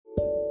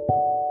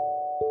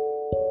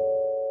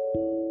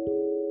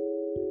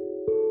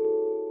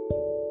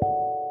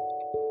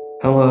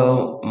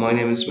Hello, my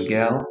name is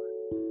Miguel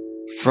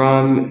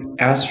from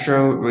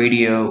Astro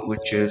Radio,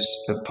 which is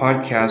a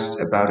podcast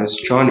about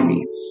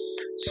astronomy.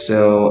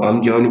 So,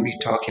 I'm going to be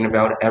talking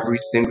about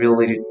everything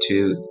related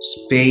to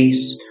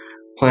space,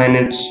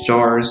 planets,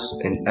 stars,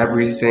 and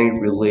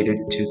everything related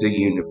to the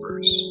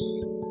universe.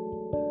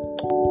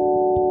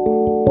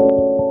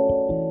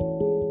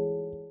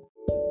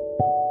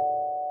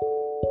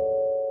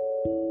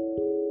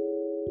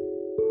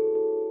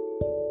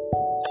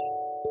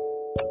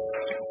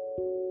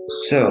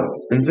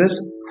 So, in this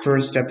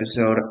first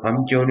episode,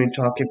 I'm going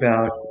to talk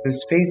about the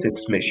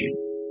SpaceX mission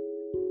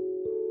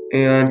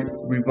and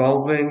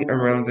revolving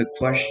around the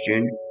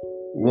question,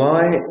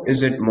 why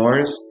is it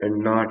Mars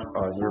and not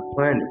other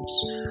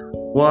planets?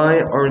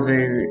 Why are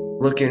they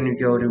looking to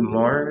go to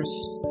Mars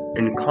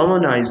and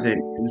colonize it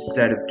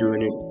instead of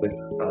doing it with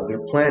other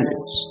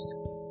planets?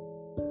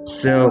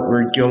 So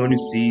we're going to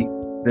see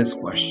this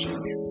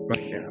question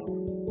right now.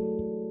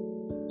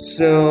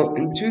 So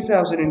in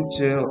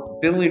 2002,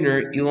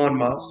 billionaire Elon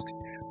Musk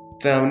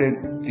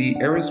founded the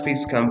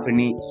aerospace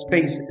company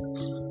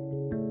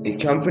SpaceX, a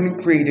company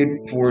created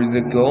for the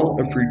goal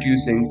of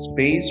reducing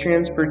space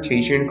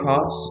transportation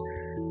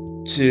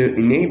costs to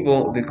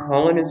enable the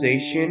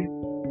colonization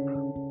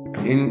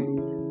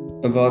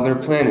of other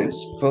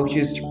planets,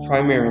 focused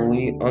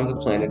primarily on the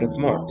planet of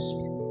Mars.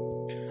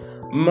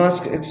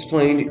 Musk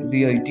explained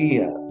the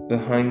idea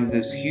behind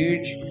this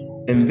huge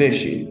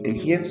ambition, and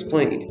he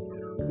explained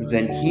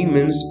that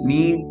humans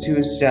need to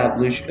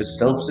establish a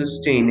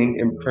self-sustaining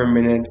and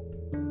permanent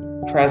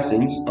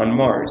presence on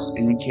Mars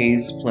in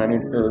case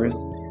planet Earth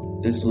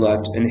is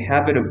left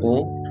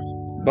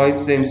uninhabitable by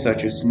things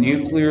such as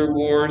nuclear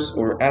wars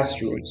or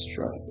asteroid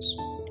strikes.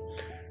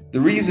 The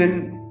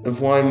reason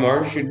of why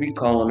Mars should be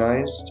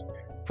colonized,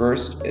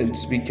 first,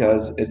 it's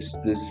because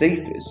it's the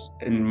safest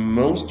and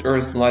most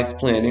Earth-like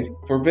planet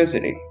for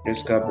visiting,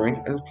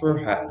 discovering, and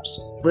perhaps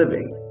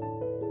living.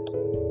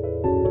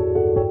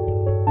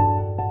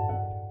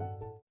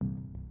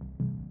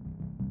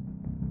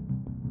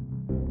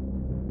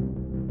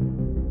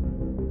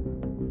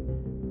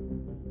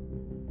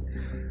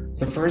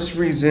 The first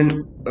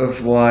reason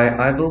of why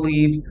I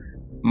believe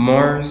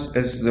Mars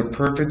is the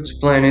perfect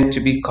planet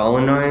to be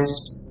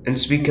colonized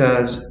is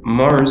because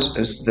Mars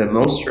is the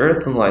most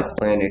Earth-like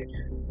planet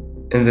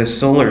in the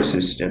solar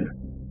system.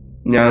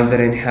 Now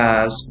that it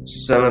has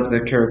some of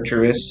the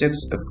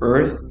characteristics of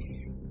Earth,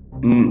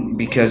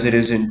 because it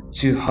isn't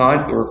too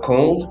hot or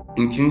cold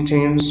and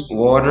contains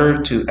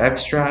water to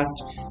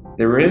extract,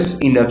 there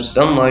is enough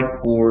sunlight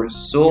for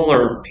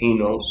solar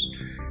panels,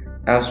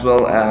 as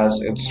well as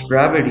its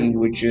gravity,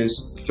 which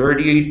is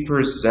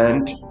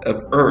 38%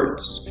 of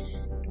Earth's,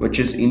 which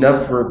is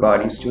enough for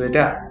bodies to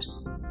adapt.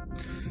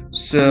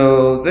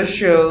 So this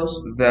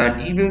shows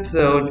that even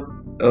though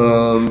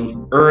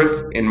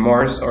Earth and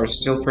Mars are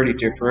still pretty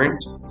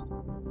different,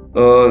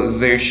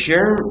 they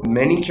share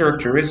many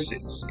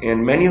characteristics,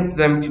 and many of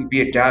them can be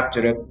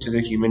adapted up to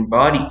the human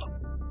body.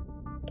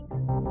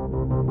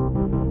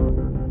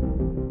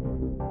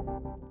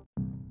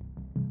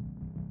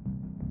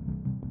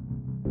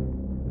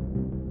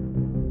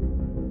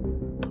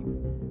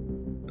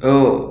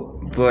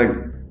 Oh, but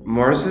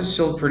Mars is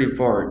still pretty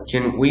far.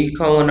 Can we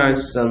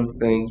colonize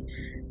something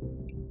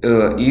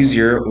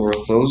easier or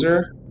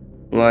closer?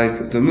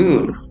 Like the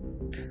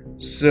moon.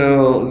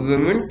 So the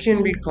moon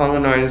can be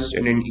colonized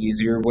in an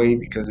easier way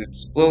because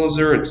it's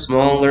closer, it's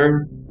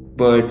smaller,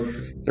 but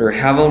there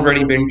have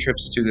already been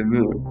trips to the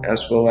moon,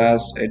 as well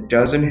as it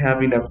doesn't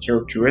have enough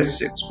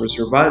characteristics for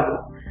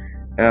survival,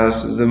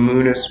 as the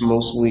moon is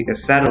mostly a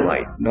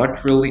satellite,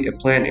 not really a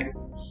planet.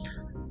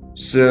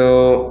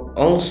 So,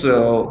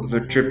 also, the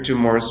trip to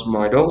Mars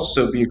might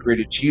also be a great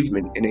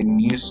achievement and a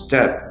new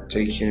step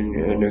taken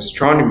in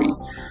astronomy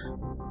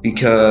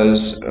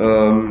because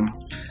the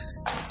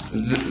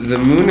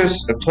moon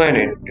is a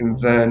planet, and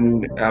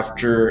then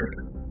after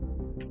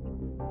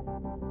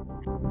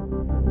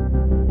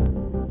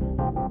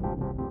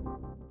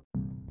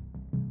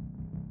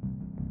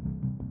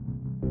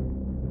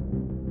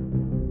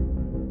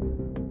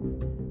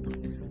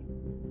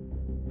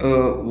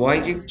why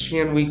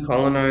can't we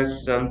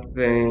colonize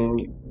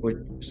something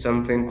with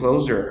something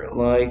closer,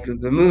 like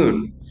the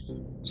moon?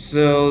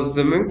 So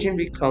the moon can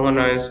be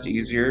colonized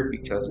easier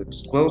because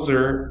it's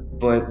closer,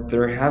 but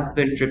there have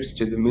been trips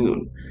to the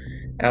moon,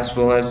 as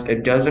well as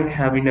it doesn't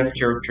have enough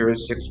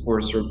characteristics for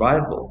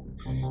survival.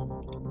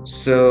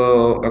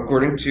 So,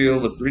 according to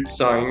Liberty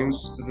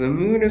Science, the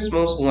moon is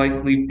most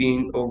likely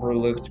being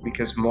overlooked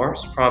because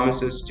Mars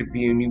promises to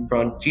be a new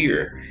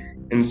frontier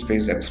in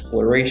space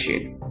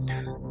exploration.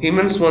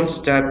 Humans once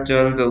stepped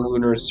on the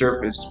lunar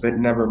surface, but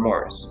never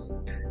Mars.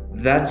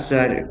 That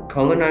said,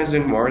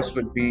 colonizing Mars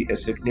would be a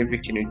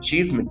significant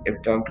achievement if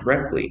done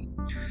correctly.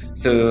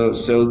 So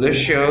this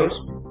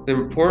shows the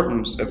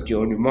importance of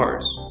going to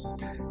Mars.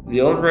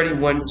 They already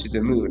went to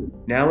the moon.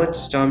 Now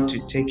it's time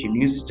to take a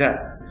new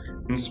step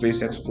in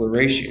space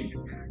exploration.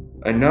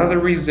 Another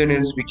reason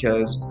is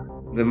because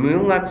the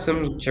moon lacks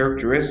some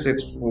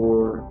characteristics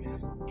for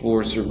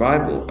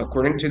survival.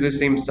 According to the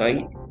same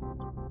site,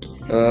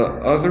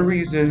 Other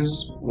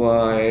reasons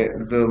why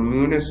the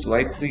moon is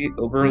likely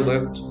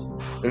overlooked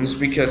is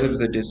because of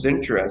the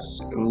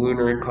disinterest in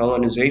lunar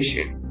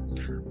colonization.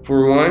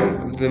 For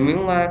one, the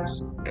moon lacks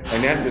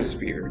an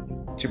atmosphere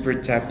to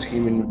protect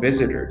human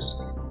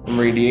visitors from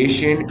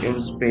radiation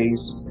and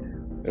space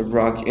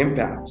rock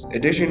impacts.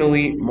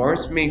 Additionally,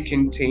 Mars may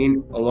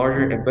contain a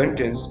larger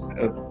abundance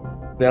of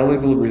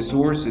valuable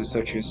resources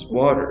such as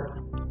water.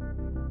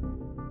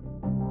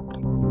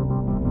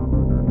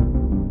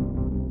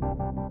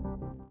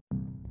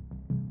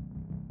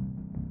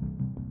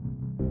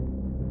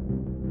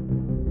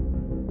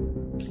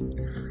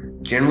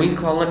 Can we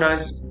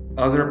colonize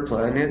other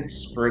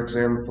planets, for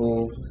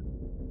example,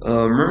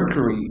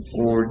 Mercury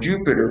or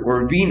Jupiter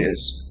or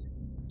Venus?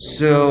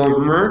 So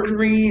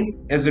Mercury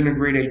isn't a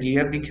great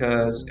idea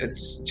because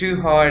it's too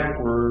hot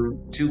or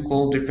too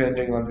cold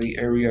depending on the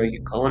area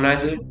you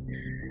colonize it,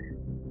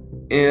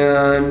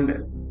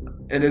 and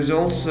it is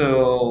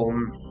also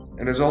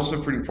it is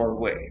also pretty far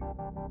away.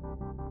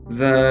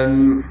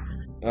 Then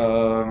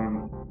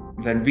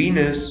then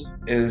Venus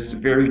is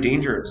very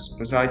dangerous.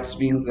 Besides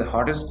being the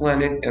hottest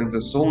planet in the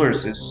solar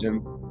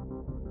system,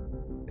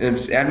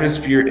 its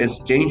atmosphere is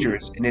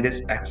dangerous and it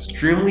is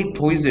extremely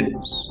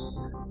poisonous.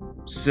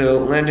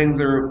 So landing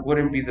there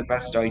wouldn't be the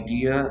best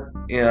idea,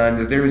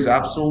 and there is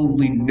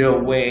absolutely no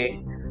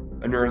way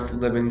an Earth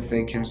living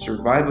thing can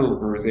survive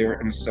over there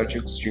in such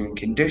extreme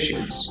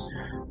conditions.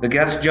 The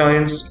gas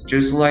giants,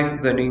 just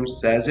like the name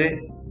says it,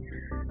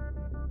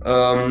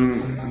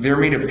 they're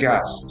made of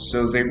gas,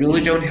 so they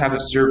really don't have a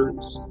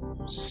surface.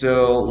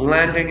 So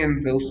landing in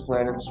those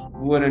planets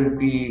wouldn't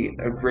be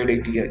a great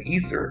idea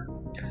either.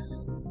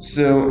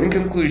 So, in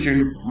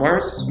conclusion,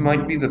 Mars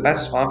might be the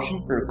best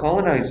option for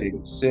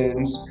colonizing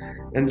since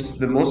it's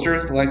the most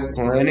Earth-like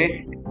planet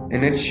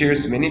and it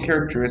shares many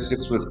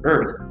characteristics with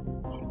Earth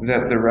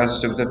that the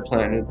rest of the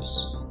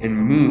planets and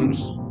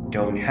moons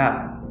don't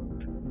have.